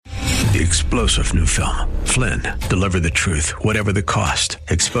The explosive new film, Flynn, deliver the truth, whatever the cost,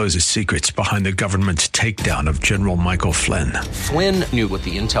 exposes secrets behind the government's takedown of General Michael Flynn. Flynn knew what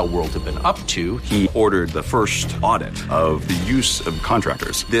the intel world had been up to. He ordered the first audit of the use of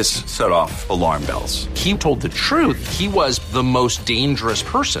contractors. This set off alarm bells. He told the truth. He was the most dangerous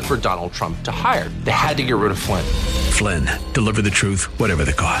person for Donald Trump to hire. They had to get rid of Flynn. Flynn, deliver the truth, whatever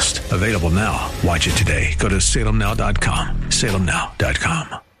the cost. Available now. Watch it today. Go to salemnow.com.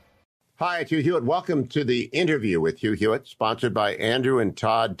 salemnow.com. Hi, it's Hugh Hewitt. Welcome to the interview with Hugh Hewitt, sponsored by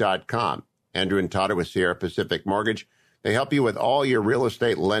andrewandtodd.com. Andrew and Todd are with Sierra Pacific Mortgage. They help you with all your real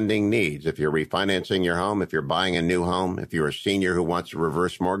estate lending needs. If you're refinancing your home, if you're buying a new home, if you're a senior who wants a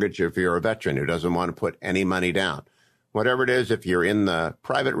reverse mortgage, if you're a veteran who doesn't want to put any money down. Whatever it is, if you're in the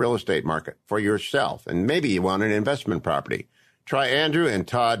private real estate market for yourself, and maybe you want an investment property, try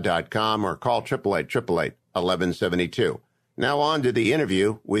andrewandtodd.com or call 888-888-1172. Now on to the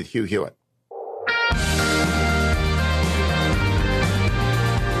interview with Hugh Hewitt.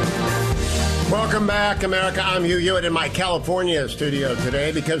 Welcome back, America. I'm Hugh Hewitt in my California studio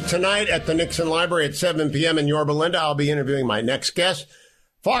today because tonight at the Nixon Library at 7 p.m. in Yorba Linda, I'll be interviewing my next guest,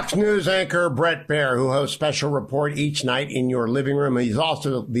 Fox News anchor Bret Baier, who hosts Special Report each night in your living room. He's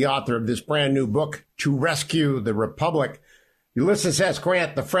also the author of this brand new book, To Rescue the Republic, Ulysses S.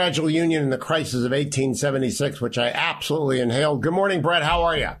 Grant, The Fragile Union and the Crisis of 1876, which I absolutely inhaled. Good morning, Bret. How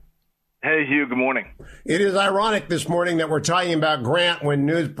are you? Hey, Hugh. Good morning. It is ironic this morning that we're talking about Grant when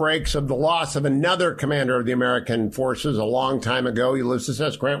news breaks of the loss of another commander of the American forces a long time ago, Ulysses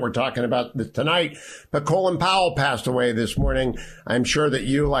S. Grant. We're talking about this tonight. But Colin Powell passed away this morning. I'm sure that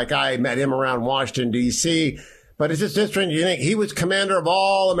you, like I, met him around Washington, D.C., but it's just interesting. You think he was commander of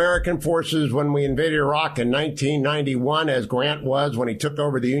all American forces when we invaded Iraq in 1991, as Grant was when he took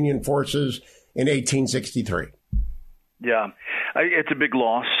over the Union forces in 1863. Yeah, it's a big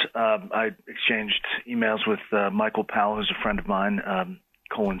loss. I exchanged emails with Michael Powell, who's a friend of mine,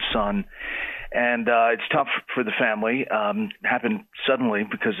 Colin's son. And it's tough for the family. It happened suddenly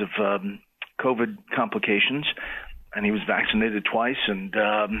because of COVID complications. And he was vaccinated twice, and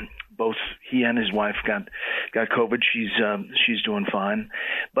both he and his wife got COVID. She's doing fine,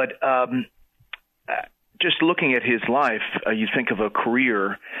 but just looking at his life, you think of a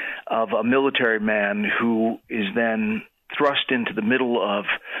career of a military man who is then thrust into the middle of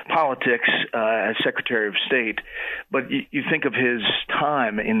politics as Secretary of State. But you think of his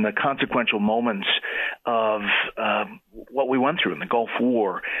time in the consequential moments of what we went through in the Gulf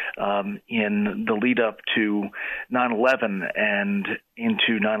War, in the lead up to 9/11 and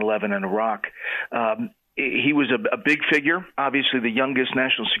into 9/11 in Iraq. He was a big figure, obviously the youngest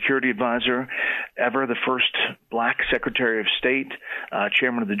national security advisor ever, the first black Secretary of State,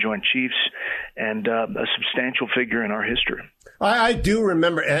 chairman of the Joint Chiefs, and a substantial figure in our history. I do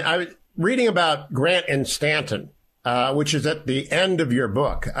remember, I was reading about Grant and Stanton, which is at the end of your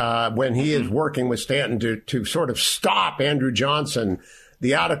book, when he is working with Stanton to sort of stop Andrew Johnson,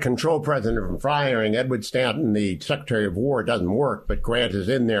 the out-of-control president, from firing Edward Stanton, the Secretary of War. It doesn't work, but Grant is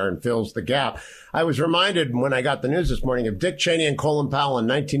in there and fills the gap. I was reminded when I got the news this morning of Dick Cheney and Colin Powell in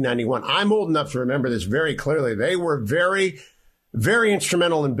 1991. I'm old enough to remember this very clearly. They were very, very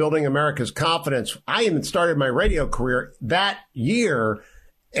instrumental in building America's confidence. I even started my radio career that year,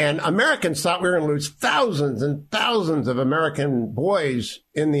 and Americans thought we were going to lose thousands and thousands of American boys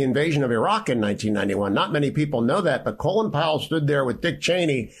in the invasion of Iraq in 1991. Not many people know that, but Colin Powell stood there with Dick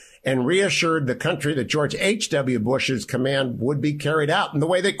Cheney and reassured the country that George H.W. Bush's command would be carried out in the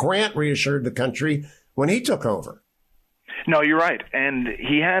way that Grant reassured the country when he took over. No, you're right. And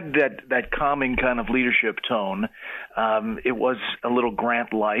he had that calming kind of leadership tone. It was a little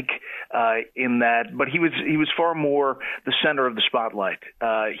Grant-like in that, but he was far more the center of the spotlight.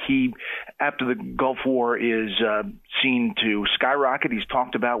 He, after the Gulf War, is seen to skyrocket. He's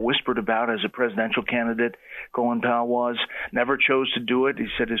talked about, whispered about as a presidential candidate. Colin Powell was, never chose to do it. He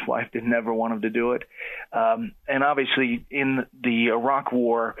said his wife didn't ever want him to do it. And obviously in the Iraq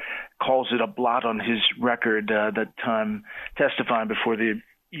War, calls it a blot on his record that time testifying before the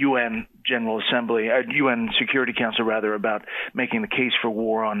UN General Assembly, UN Security Council, rather, about making the case for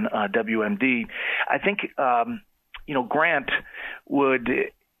war on WMD. I think, Grant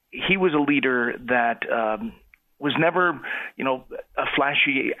he was a leader that was never, a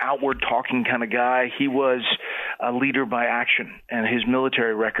flashy, outward-talking kind of guy. He was a leader by action, and his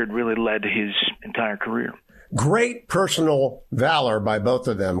military record really led his entire career. Great personal valor by both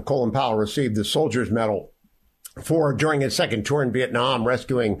of them. Colin Powell received the Soldier's Medal for, during his second tour in Vietnam,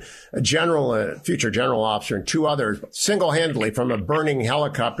 rescuing a future general officer, and two others single-handedly from a burning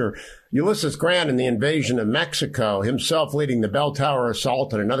helicopter. Ulysses Grant in the invasion of Mexico, himself leading the Bell Tower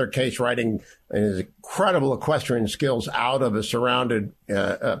assault, and another case riding his incredible equestrian skills out of a surrounded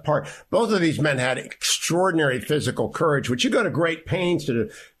part. Both of these men had extraordinary physical courage, which you go to great pains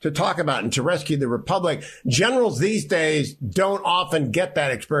to talk about and to rescue the Republic. Generals these days don't often get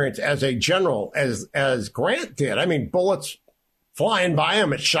that experience as a general as Grant did. I mean, bullets flying by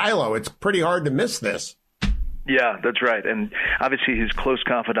him at Shiloh. It's pretty hard to miss this. Yeah, that's right. And obviously his close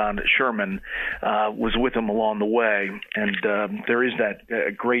confidant, Sherman, was with him along the way. And there is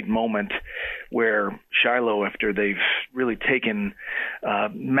that great moment where Shiloh, after they've really taken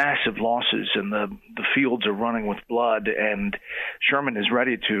massive losses and the fields are running with blood, and Sherman is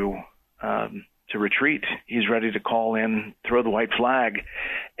ready to retreat. He's ready to call in, throw the white flag.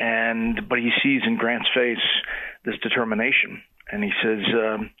 But he sees in Grant's face this determination. And he says,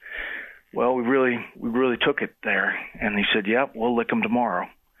 well, we really took it there. And he said, yep, we'll lick them tomorrow.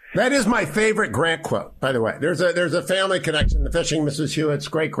 That is my favorite Grant quote, by the way. There's a family connection. The fishing Mrs. Hewitt's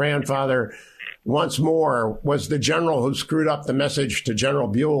great-grandfather, once more, was the general who screwed up the message to General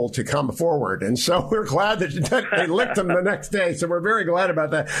Buell to come forward. And so we're glad that they licked him the next day. So we're very glad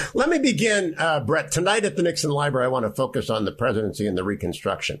about that. Let me begin, Bret. Tonight at the Nixon Library, I want to focus on the presidency and the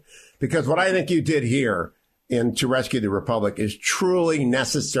Reconstruction, because what I think you did here in To Rescue the Republic is truly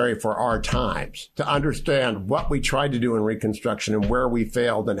necessary for our times to understand what we tried to do in Reconstruction and where we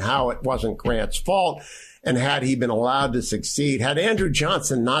failed and how it wasn't Grant's fault. And had he been allowed to succeed, had Andrew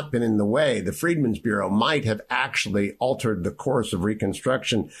Johnson not been in the way, the Freedmen's Bureau might have actually altered the course of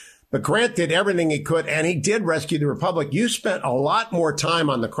Reconstruction. But Grant did everything he could, and he did rescue the Republic. You spent a lot more time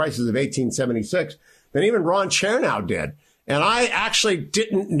on the crisis of 1876 than even Ron Chernow did. And I actually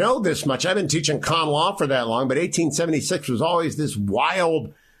didn't know this much. I've been teaching con law for that long, but 1876 was always this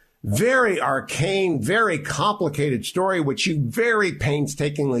wild, very arcane, very complicated story, which you very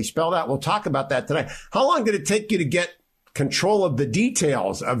painstakingly spelled out. We'll talk about that tonight. How long did it take you to get control of the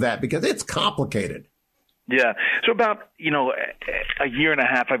details of that? Because it's complicated. Yeah. So about, a year and a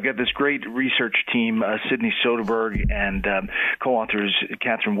half, I've got this great research team, Sidney Soderberg and co-authors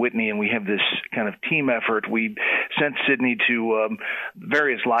Catherine Whitney, and we have this kind of team effort. We sent Sidney to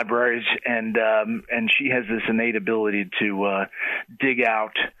various libraries, and she has this innate ability to dig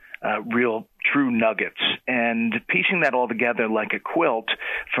out real true nuggets, and piecing that all together like a quilt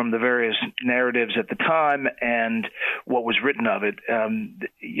from the various narratives at the time and what was written of it.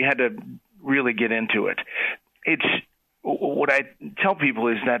 You had to really get into it. It's what I tell people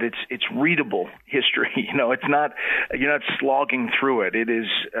is that it's readable history. It's not, you're not slogging through it. It is,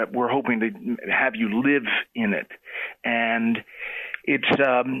 we're hoping to have you live in it. And it's, the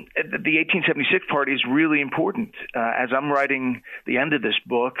 1876 part is really important. As I'm writing the end of this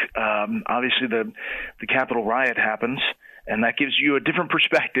book, obviously the Capitol riot happens, and that gives you a different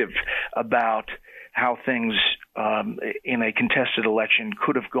perspective about how things in a contested election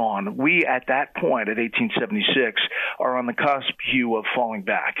could have gone. We, at that point, at 1876, are on the cusp, Hugh, of falling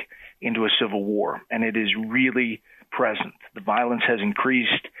back into a civil war, and it is really present. The violence has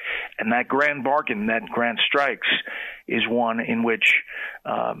increased, and that grand bargain, that Grant strikes, is one in which,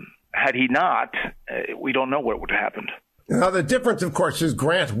 had he not, we don't know what would have happened. Now, the difference, of course, is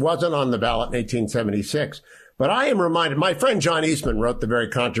Grant wasn't on the ballot in 1876. But I am reminded, my friend John Eastman wrote the very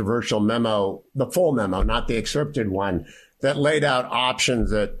controversial memo, the full memo, not the excerpted one, that laid out options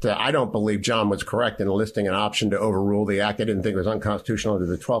that I don't believe John was correct in listing an option to overrule the act. I didn't think it was unconstitutional under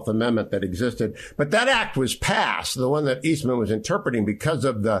the 12th Amendment that existed. But that act was passed, the one that Eastman was interpreting, because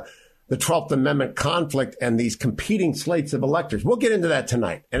of the 12th Amendment conflict and these competing slates of electors. We'll get into that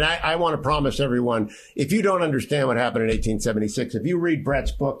tonight. And I want to promise everyone, if you don't understand what happened in 1876, if you read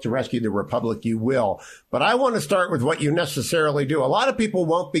Bret's book, To Rescue the Republic, you will. But I want to start with what you necessarily do. A lot of people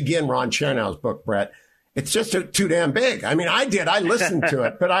won't begin Ron Chernow's book, Bret. It's just too damn big. I mean, I did. I listened to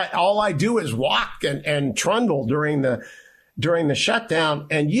it, but all I do is walk and trundle during the shutdown,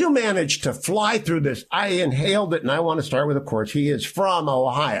 and you managed to fly through this. I inhaled it, and I want to start with, of course, he is from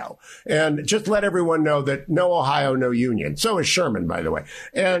Ohio. And just let everyone know that no Ohio, no Union. So is Sherman, by the way.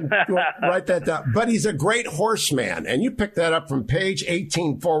 And write that down. But he's a great horseman, and you pick that up from page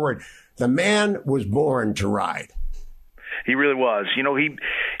 18 forward. The man was born to ride. He really was. He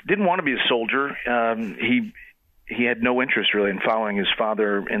didn't want to be a soldier. He had no interest really in following his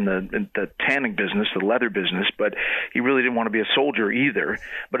father in the tanning business, the leather business, but he really didn't want to be a soldier either.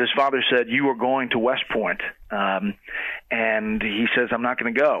 But his father said, "You are going to West Point." And he says, "I'm not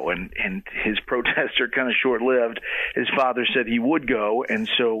going to go." And his protests are kind of short-lived. His father said he would go, and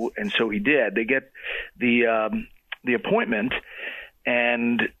so he did. They get the appointment,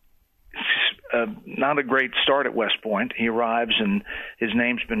 and not a great start at West Point. He arrives and his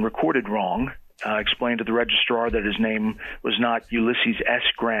name's been recorded wrong. Explained to the registrar that his name was not Ulysses S.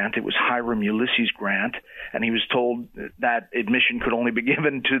 Grant, it was Hiram Ulysses Grant, and he was told that admission could only be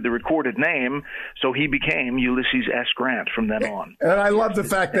given to the recorded name, so he became Ulysses S. Grant from then on. And I love the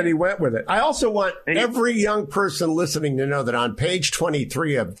fact that he went with it. I also want every young person listening to know that on page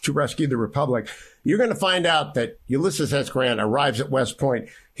 23 of To Rescue the Republic, you're going to find out that Ulysses S. Grant arrives at West Point.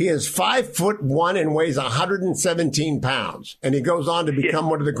 He is 5'1" and weighs 117 pounds. And he goes on to become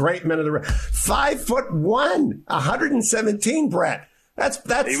one of the great men of the 5'1", 117, Bret. That's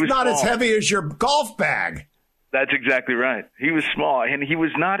not small. As heavy as your golf bag. That's exactly right. He was small, and he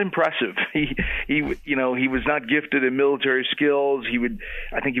was not impressive. He was not gifted in military skills.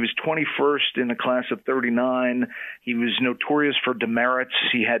 I think he was 21st in a class of 39. He was notorious for demerits.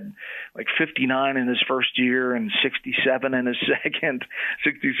 He had like 59 in his first year and 67 in his second,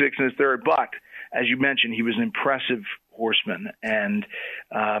 66 in his third. But as you mentioned, he was an impressive horseman, and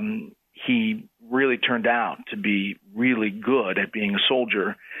he really turned out to be really good at being a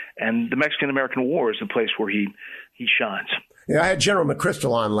soldier. And the Mexican-American War is the place where he shines. Yeah, I had General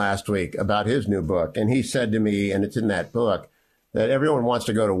McChrystal on last week about his new book, and he said to me, and it's in that book, that everyone wants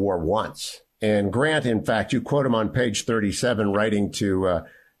to go to war once. And Grant, in fact, you quote him on page 37, writing to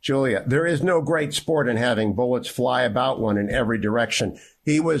Julia, there is no great sport in having bullets fly about one in every direction.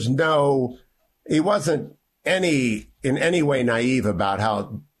 He wasn't in any way naive about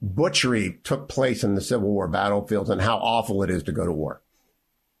how butchery took place in the Civil War battlefields and how awful it is to go to war.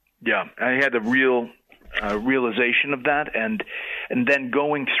 Yeah, I had a real realization of that, and then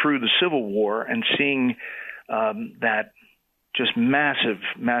going through the Civil War and seeing that just massive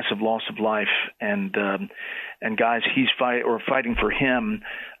loss of life, and guys he's fighting for him,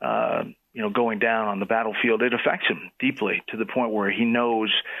 going down on the battlefield, it affects him deeply to the point where he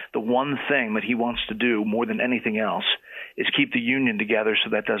knows the one thing that he wants to do more than anything else is keep the Union together so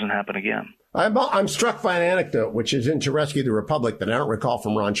that doesn't happen again. I'm struck by an anecdote, which is in To Rescue the Republic, that I don't recall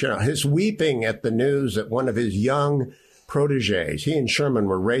from Ron Chernow. His weeping at the news that one of his young proteges, he and Sherman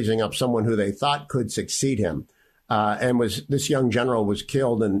were raising up someone who they thought could succeed him. This young general was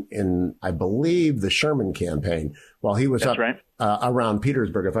killed in I believe, the Sherman campaign while he was around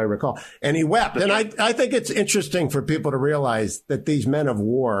Petersburg, if I recall. And he wept. That's right. I think it's interesting for people to realize that these men of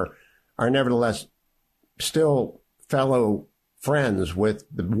war are nevertheless still fellow friends with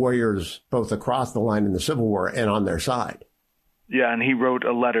the warriors both across the line in the Civil War and on their side. Yeah, and he wrote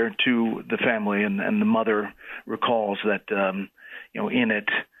a letter to the family, and the mother recalls that, in it,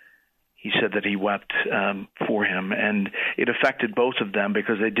 he said that he wept for him, and it affected both of them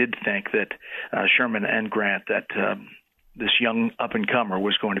because they did think that Sherman and Grant, that this young up-and-comer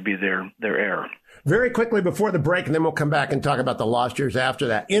was going to be their heir. Very quickly before the break, and then we'll come back and talk about the lost years after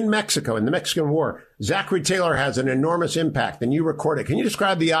that. In Mexico, in the Mexican War, Zachary Taylor has an enormous impact, and you record it. Can you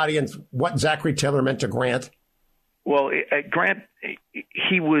describe the audience what Zachary Taylor meant to Grant? Well, Grant,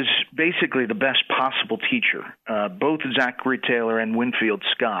 he was basically the best possible teacher. Both Zachary Taylor and Winfield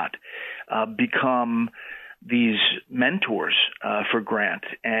Scott become these mentors for Grant,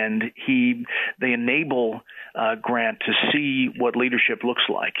 and they enable Grant to see what leadership looks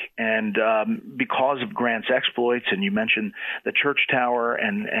like. And because of Grant's exploits, and you mentioned the church tower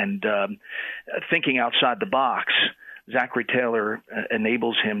and thinking outside the box, Zachary Taylor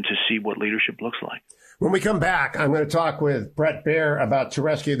enables him to see what leadership looks like. When we come back, I'm going to talk with Bret Baier about To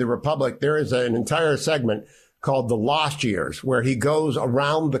Rescue the Republic. There is an entire segment called The Lost Years, where he goes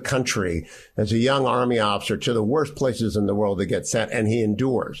around the country as a young Army officer to the worst places in the world to get sent, and he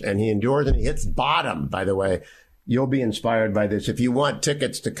endures, and he hits bottom, by the way. You'll be inspired by this. If you want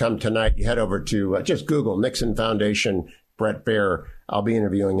tickets to come tonight, you head over to just Google Nixon Foundation, Bret Baier. I'll be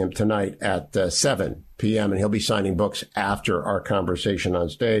interviewing him tonight at 7 p.m., and he'll be signing books after our conversation on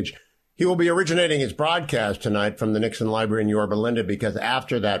stage. He will be originating his broadcast tonight from the Nixon Library in Yorba Linda, because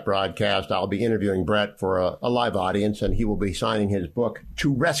after that broadcast, I'll be interviewing Bret for a live audience, and he will be signing his book,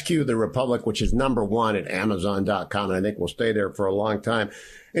 To Rescue the Republic, which is #1 at Amazon.com, and I think will stay there for a long time.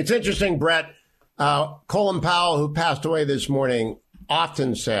 It's interesting, Bret. Colin Powell, who passed away this morning,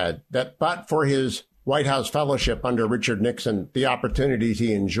 often said that but for his White House fellowship under Richard Nixon, the opportunities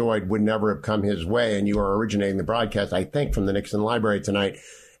he enjoyed would never have come his way, and you are originating the broadcast, I think, from the Nixon Library tonight.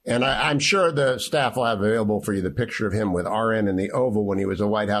 And I'm sure the staff will have available for you the picture of him with RN in the Oval when he was a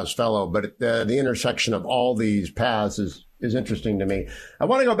White House fellow. But the intersection of all these paths is interesting to me. I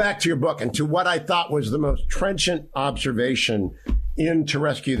want to go back to your book and to what I thought was the most trenchant observation in To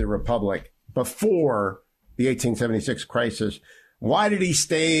Rescue the Republic before the 1876 crisis. Why did he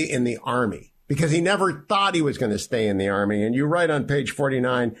stay in the Army? because he never thought he was going to stay in the Army. And you write on page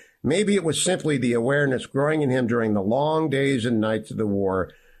 49, maybe it was simply the awareness growing in him during the long days and nights of the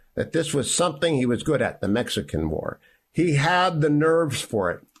war that this was something he was good at, the Mexican War. He had the nerves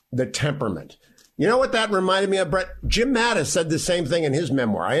for it, the temperament. You know what that reminded me of, Bret? Jim Mattis said the same thing in his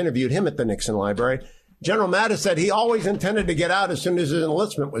memoir. I interviewed him at the Nixon Library. General Mattis said he always intended to get out as soon as his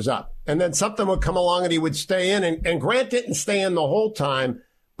enlistment was up. And then something would come along and he would stay in. And Grant didn't stay in the whole time.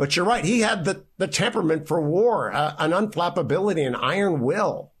 But you're right. He had the temperament for war, an unflappability, an iron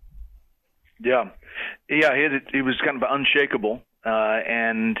will. Yeah. He was kind of unshakable.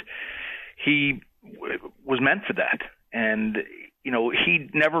 And he was meant for that. And, you know, he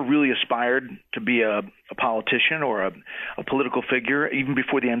never really aspired to be a politician or a political figure. Even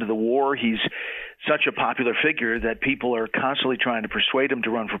before the end of the war, he's such a popular figure that people are constantly trying to persuade him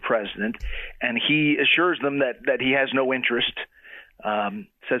to run for president. And he assures them that he has no interest.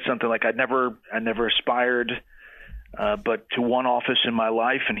 Said something like, I never aspired but to one office in my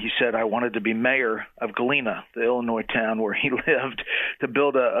life. And he said, I wanted to be mayor of Galena, the Illinois town where he lived, to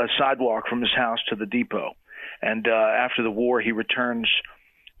build a sidewalk from his house to the depot. And after the war, he returns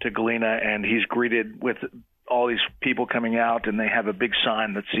to Galena, and he's greeted with all these people coming out, and they have a big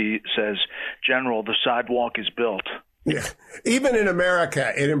sign that says, General, the sidewalk is built. Yeah. Even in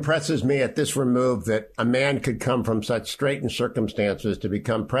America, it impresses me at this remove that a man could come from such straitened circumstances to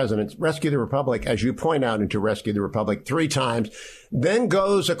become president, rescue the Republic, as you point out, and to rescue the Republic 3 times, then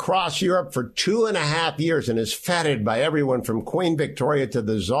goes across Europe for 2.5 years and is feted by everyone from Queen Victoria to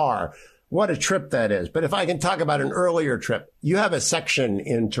the Tsar. What a trip that is. But if I can talk about an earlier trip, you have a section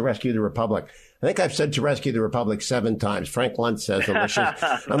in To Rescue the Republic. I think I've said To Rescue the Republic 7 times. Frank Lunt says,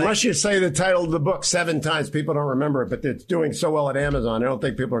 unless you say the title of the book 7 times, people don't remember it, but it's doing so well at Amazon. I don't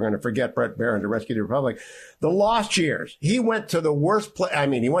think people are going to forget Bret Baier and To Rescue the Republic. The Lost Years. He went to the worst place. I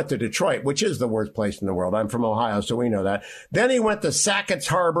mean, he went to Detroit, which is the worst place in the world. I'm from Ohio, so we know that. Then he went to Sackett's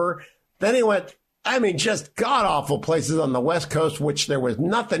Harbor. Then he went, just god-awful places on the West Coast, which there was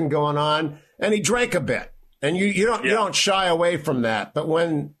nothing going on. And he drank a bit. And you don't shy away from that. But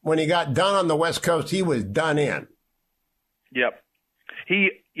when he got done on the West Coast, he was done in. Yep.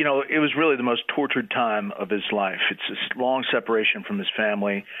 It was really the most tortured time of his life. It's this long separation from his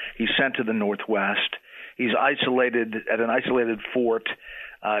family. He's sent to the Northwest. He's isolated at an isolated fort.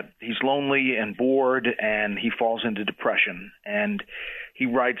 He's lonely and bored, and he falls into depression. And he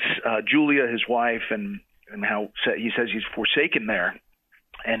writes Julia, his wife, and how he says he's forsaken there.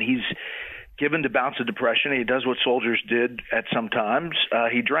 And he's given to bouts of depression. He does what soldiers did at some times.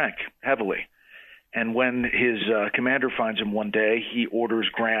 He drank heavily. And when his commander finds him one day, he orders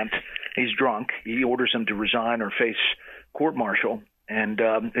Grant. He's drunk. He orders him to resign or face court-martial. And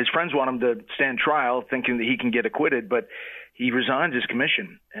his friends want him to stand trial, thinking that he can get acquitted. But he resigns his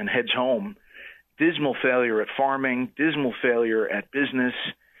commission and heads home. Dismal failure at farming, dismal failure at business.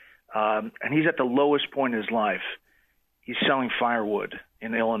 And he's at the lowest point in his life. He's selling firewood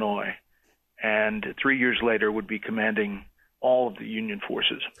in Illinois. And 3 years later would be commanding all of the Union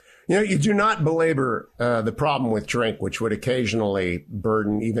forces. You do not belabor the problem with drink, which would occasionally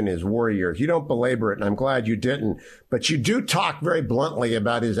burden even his war years. You don't belabor it, and I'm glad you didn't. But you do talk very bluntly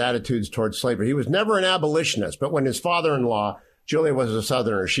about his attitudes towards slavery. He was never an abolitionist, but when his father-in-law, Julia was a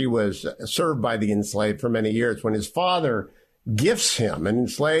Southerner, she was served by the enslaved for many years. When his father gifts him, an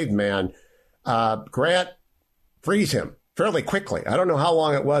enslaved man, Grant frees him fairly quickly. I don't know how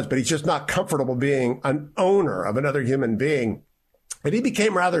long it was, but he's just not comfortable being an owner of another human being. And he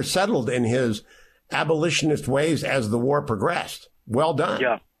became rather settled in his abolitionist ways as the war progressed. Well done.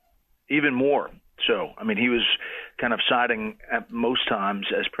 Yeah, even more so. I mean, he was kind of siding at most times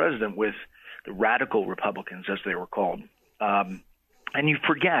as president with the radical Republicans, as they were called. And you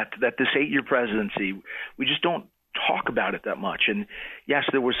forget that this 8-year presidency, we just don't talk about it that much. And yes,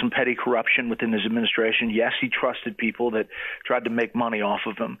 there was some petty corruption within his administration. Yes, he trusted people that tried to make money off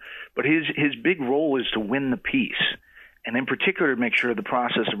of him. But his big role is to win the peace, and in particular to make sure the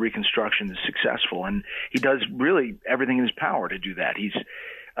process of Reconstruction is successful. And he does really everything in his power to do that. He's,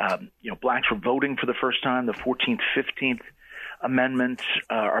 blacks were voting for the first time. The 14th, 15th Amendments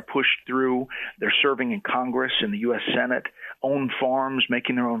are pushed through. They're serving in Congress, in the U.S. Senate, own farms,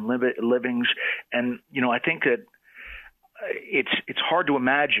 making their own livings. And, I think that it's hard to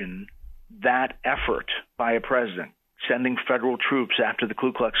imagine that effort by a president, sending federal troops after the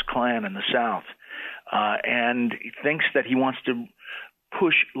Ku Klux Klan in the South. And he thinks that he wants to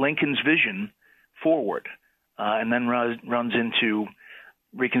push Lincoln's vision forward, and then runs into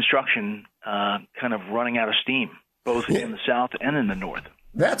Reconstruction kind of running out of steam, both in the South and in the North.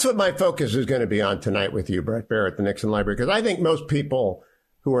 That's what my focus is going to be on tonight with you, Bret Baier, at the Nixon Library, because I think most people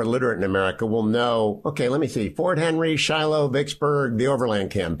who are literate in America will know, okay, let me see, Fort Henry, Shiloh, Vicksburg, the Overland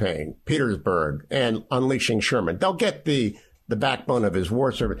Campaign, Petersburg, and unleashing Sherman. They'll get the backbone of his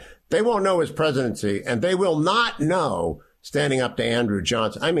war service. They won't know his presidency, and they will not know standing up to Andrew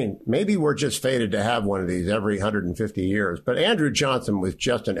Johnson. I mean, maybe we're just fated to have one of these every 150 years, but Andrew Johnson was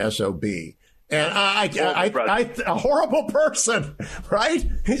just an SOB. And a horrible person, right?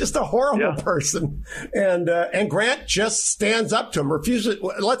 He's just a horrible person. And Grant just stands up to him, refuses.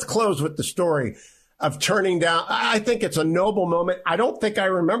 Let's close with the story of turning down. I think it's a noble moment. I don't think I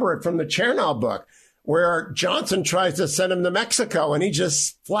remember it from the Chernow book, where Johnson tries to send him to Mexico, and he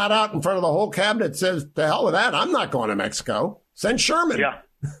just flat out in front of the whole cabinet says, "The hell with that. I'm not going to Mexico. Send Sherman." Yeah.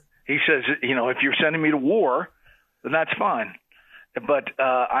 He says, if you're sending me to war, then that's fine. But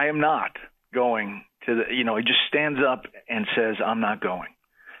I am not going to he just stands up and says, "I'm not going."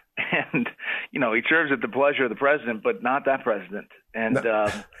 And, he serves at the pleasure of the president, but not that president. And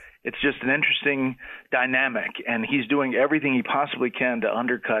it's just an interesting dynamic. And he's doing everything he possibly can to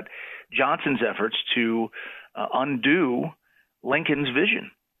undercut Johnson's efforts to undo Lincoln's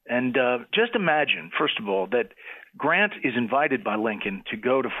vision. And just imagine, first of all, that Grant is invited by Lincoln to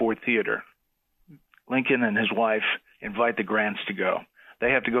go to Ford Theater. Lincoln and his wife invite the Grants to go.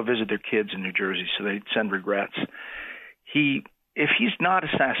 They have to go visit their kids in New Jersey, so they send regrets. If he's not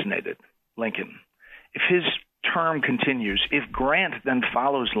assassinated, Lincoln, if his term continues, if Grant then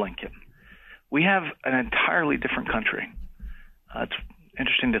follows Lincoln, we have an entirely different country. It's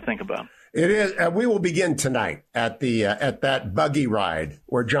interesting to think about. It is. We will begin tonight at that buggy ride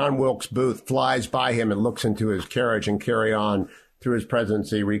where John Wilkes Booth flies by him and looks into his carriage and carry on through his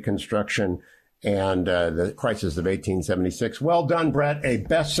presidency, Reconstruction, and the crisis of 1876. Well done, Bret. A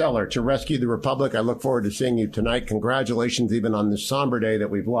bestseller, To Rescue the Republic. I look forward to seeing you tonight. Congratulations, even on this somber day that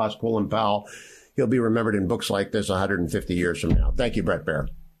we've lost Colin Powell. He'll be remembered in books like this 150 years from now. Thank you, Bret Baier.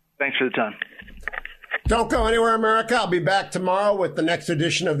 Thanks for the time. Don't go anywhere, America. I'll be back tomorrow with the next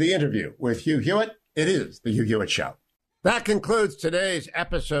edition of The Interview with Hugh Hewitt. It is The Hugh Hewitt Show. That concludes today's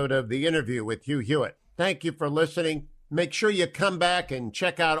episode of The Interview with Hugh Hewitt. Thank you for listening. Make sure you come back and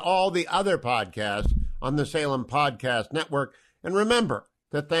check out all the other podcasts on the Salem Podcast Network. And remember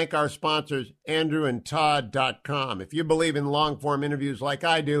to thank our sponsors, andrewandtodd.com. If you believe in long-form interviews like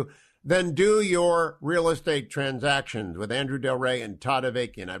I do, then do your real estate transactions with Andrew Del Rey and Todd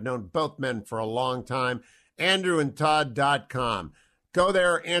Avakian. I've known both men for a long time. andrewandtodd.com. Go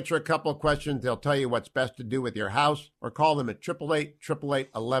there, answer a couple of questions. They'll tell you what's best to do with your house, or call them at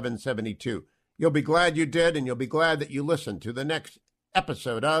 888-888-1172. You'll be glad you did, and you'll be glad that you listened to the next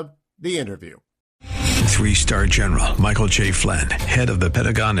episode of The Interview. 3-star General Michael J. Flynn, head of the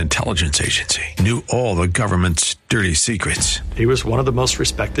Pentagon Intelligence Agency, knew all the government's dirty secrets. He was one of the most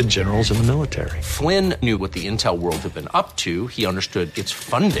respected generals in the military. Flynn knew what the intel world had been up to. He understood its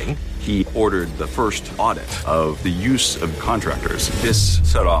funding. He ordered the first audit of the use of contractors. This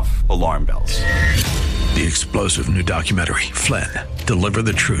set off alarm bells. The explosive new documentary, Flynn, Deliver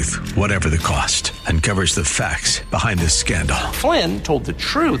the Truth, Whatever the Cost, uncovers the facts behind this scandal. Flynn told the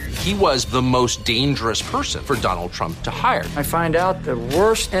truth. He was the most dangerous person for Donald Trump to hire. I find out the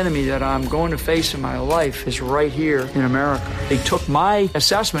worst enemy that I'm going to face in my life is right here in America. They took my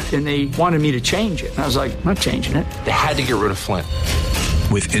assessment and they wanted me to change it. And I was like, I'm not changing it. They had to get rid of Flynn.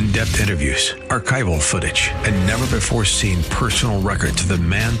 With in-depth interviews, archival footage, and never-before-seen personal records of the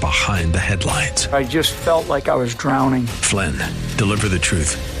man behind the headlines. I just felt like I was drowning. Flynn, Deliver the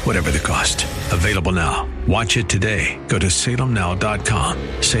Truth, Whatever the Cost. Available now. Watch it today. Go to salemnow.com.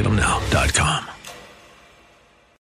 salemnow.com.